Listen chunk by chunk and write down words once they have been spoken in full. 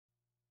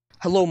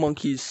Hello,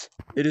 monkeys.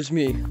 It is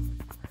me.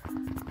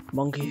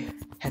 Monkey,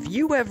 have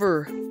you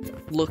ever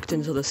looked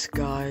into the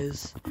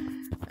skies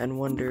and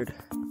wondered,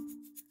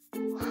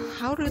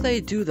 how do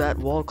they do that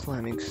wall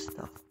climbing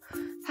stuff?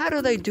 How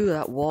do they do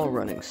that wall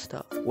running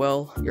stuff?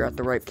 Well, you're at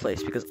the right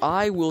place because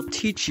I will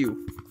teach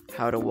you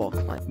how to wall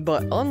climb.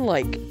 But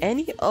unlike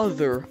any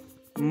other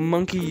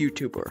monkey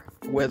YouTuber,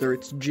 whether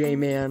it's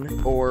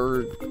J-Man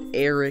or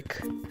Eric,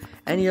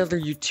 any other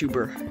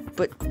YouTuber,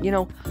 but you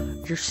know,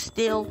 you're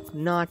still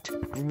not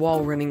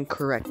wall running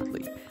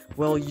correctly.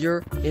 Well,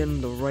 you're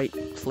in the right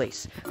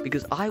place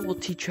because I will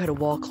teach you how to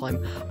wall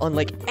climb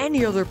unlike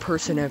any other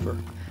person ever.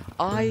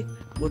 I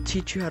will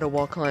teach you how to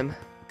wall climb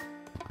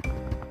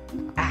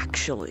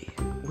actually.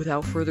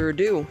 Without further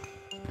ado,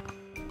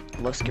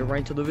 let's get right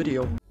into the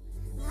video.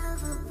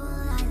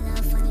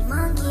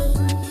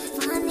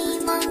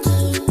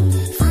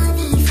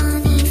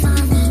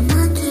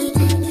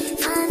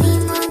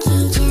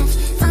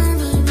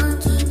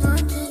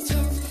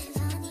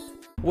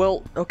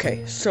 Well,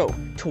 okay, so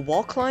to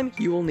wall climb,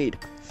 you will need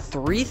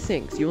 3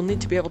 things. You will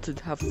need to be able to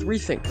have 3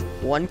 things.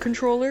 1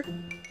 controller,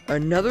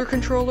 another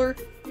controller,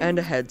 and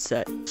a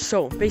headset.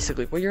 So,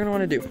 basically, what you're gonna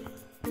wanna do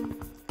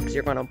is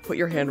you're gonna put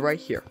your hand right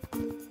here.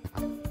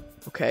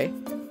 Okay?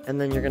 And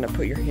then you're gonna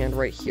put your hand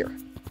right here.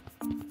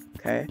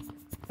 Okay?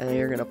 And then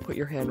you're gonna put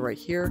your hand right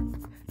here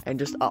and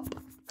just up.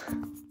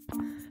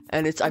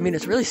 And it's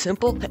really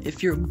simple.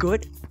 If you're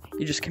good,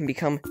 you just can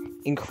become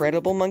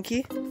incredible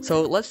monkey.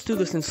 So let's do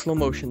this in slow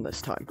motion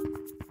this time.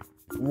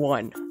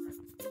 1,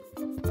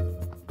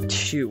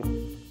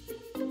 2,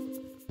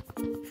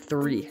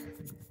 3.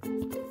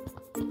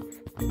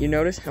 You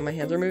notice how my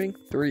hands are moving?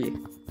 3,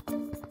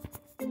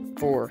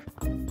 4,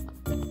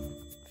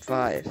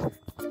 5.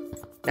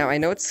 Now I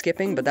know it's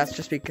skipping, but that's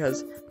just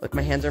because, look,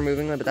 my hands are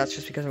moving, but that's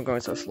just because I'm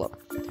going so slow.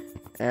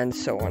 And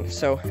so on.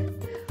 So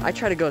I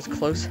try to go as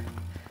close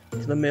to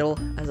the middle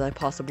as I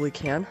possibly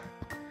can.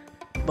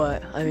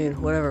 But, I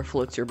mean, whatever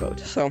floats your boat.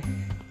 So,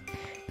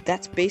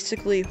 that's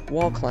basically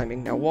wall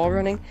climbing. Now, wall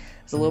running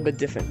is a little bit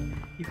different.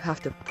 You have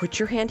to put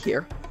your hand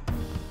here,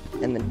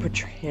 and then put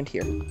your hand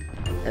here,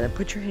 and then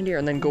put your hand here,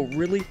 and then go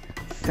really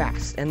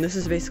fast. And this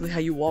is basically how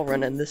you wall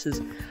run, and this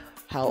is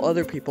how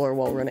other people are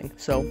wall running.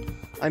 So,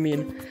 I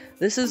mean,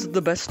 this is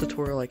the best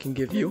tutorial I can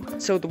give you.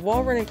 So, the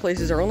wall running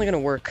places are only going to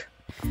work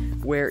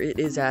where it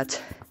is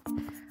at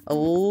a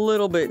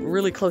little bit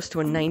really close to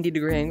a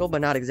 90-degree angle,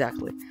 but not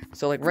exactly.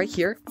 So like right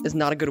here is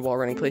not a good wall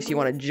running place. You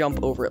want to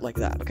jump over it like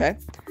that, okay?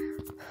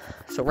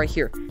 So right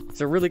here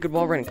is a really good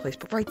wall running place,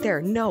 but right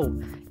there, no.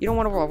 You don't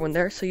want to wall run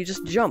there, so you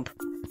just jump.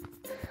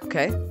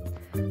 Okay?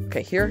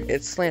 Okay, here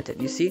it's slanted.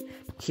 You see?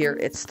 Here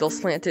it's still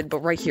slanted, but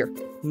right here,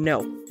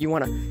 no. You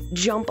want to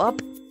jump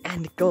up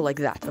and go like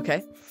that,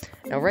 okay?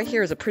 Now right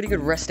here is a pretty good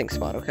resting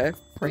spot, okay?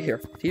 Right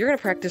here. So you're going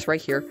to practice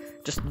right here,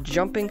 just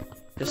jumping,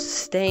 just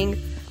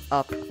staying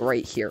up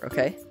right here,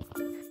 okay?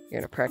 You're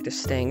gonna practice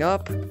staying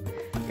up.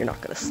 You're not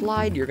gonna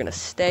slide. You're gonna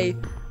stay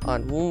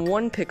on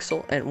 1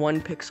 pixel and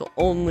 1 pixel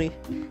only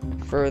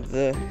for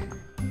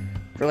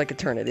like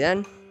eternity.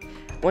 Then,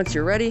 once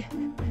you're ready,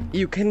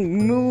 you can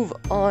move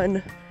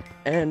on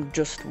and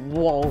just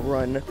wall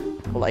run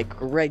like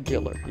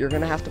regular. You're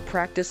gonna have to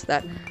practice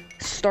that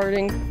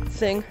starting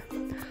thing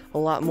a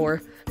lot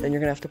more than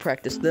you're gonna have to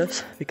practice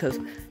this, because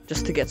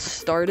just to get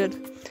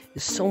started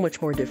is so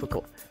much more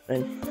difficult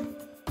than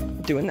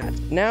doing that.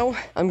 Now,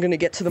 I'm gonna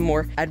get to the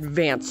more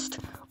advanced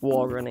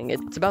wall running.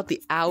 It's about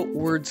the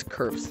outwards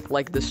curves,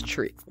 like this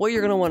tree. What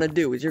you're gonna wanna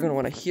do is you're gonna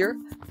wanna here,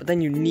 but then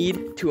you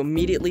need to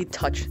immediately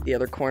touch the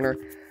other corner,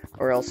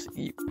 or else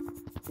you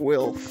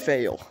will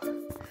fail,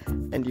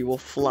 and you will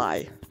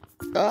fly.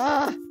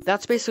 Ah!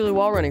 That's basically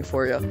wall running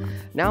for you.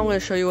 Now I'm gonna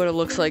show you what it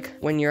looks like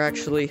when you're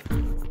actually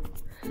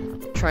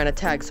trying to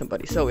tag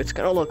somebody. So it's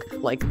gonna look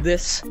like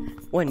this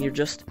when you're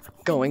just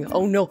going,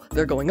 oh no,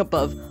 they're going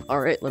above.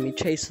 Alright, let me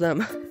chase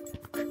them.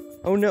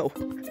 Oh no,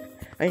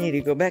 I need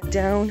to go back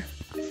down.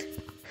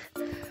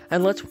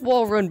 And let's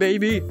wall run,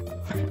 baby.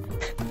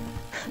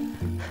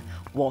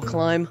 Wall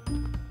climb.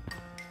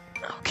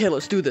 Okay,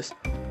 let's do this.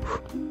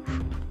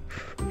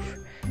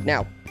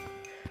 Now,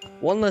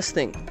 one last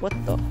thing. What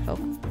the hell?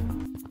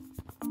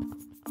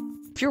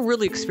 If you're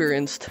really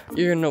experienced,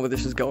 you're gonna know where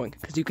this is going,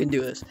 because you can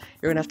do this.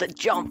 You're gonna have to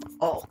jump,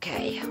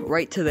 okay,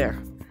 right to there.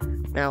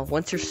 Now,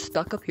 once you're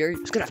stuck up here,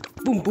 you're just gonna have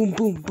to boom, boom,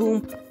 boom,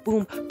 boom,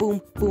 boom,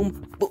 boom,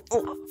 boom,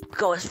 boom.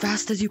 Go as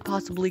fast as you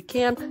possibly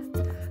can.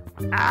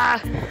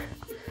 Ah!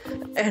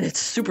 And it's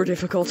super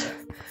difficult.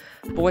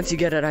 But once you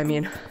get it, I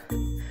mean,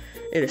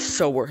 it is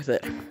so worth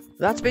it.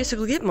 That's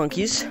basically it,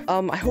 monkeys.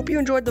 I hope you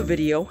enjoyed the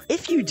video.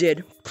 If you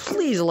did,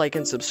 please like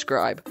and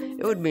subscribe.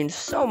 It would mean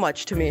so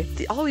much to me.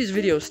 All these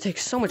videos take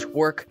so much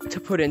work to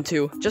put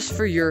into just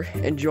for your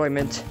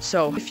enjoyment.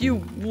 So if you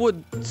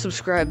would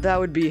subscribe, that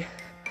would be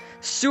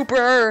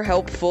super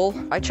helpful.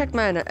 I checked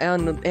my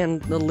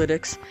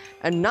analytics,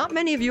 and not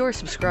many of you are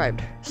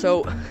subscribed.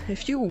 So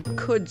if you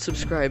could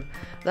subscribe,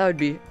 that would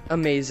be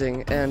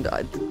amazing, and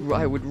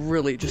I would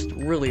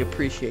really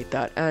appreciate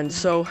that. And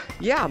so,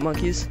 yeah,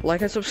 monkeys,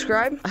 like and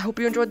subscribe. I hope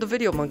you enjoyed the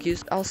video,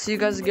 monkeys. I'll see you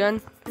guys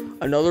again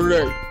another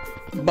day.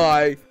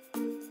 Bye.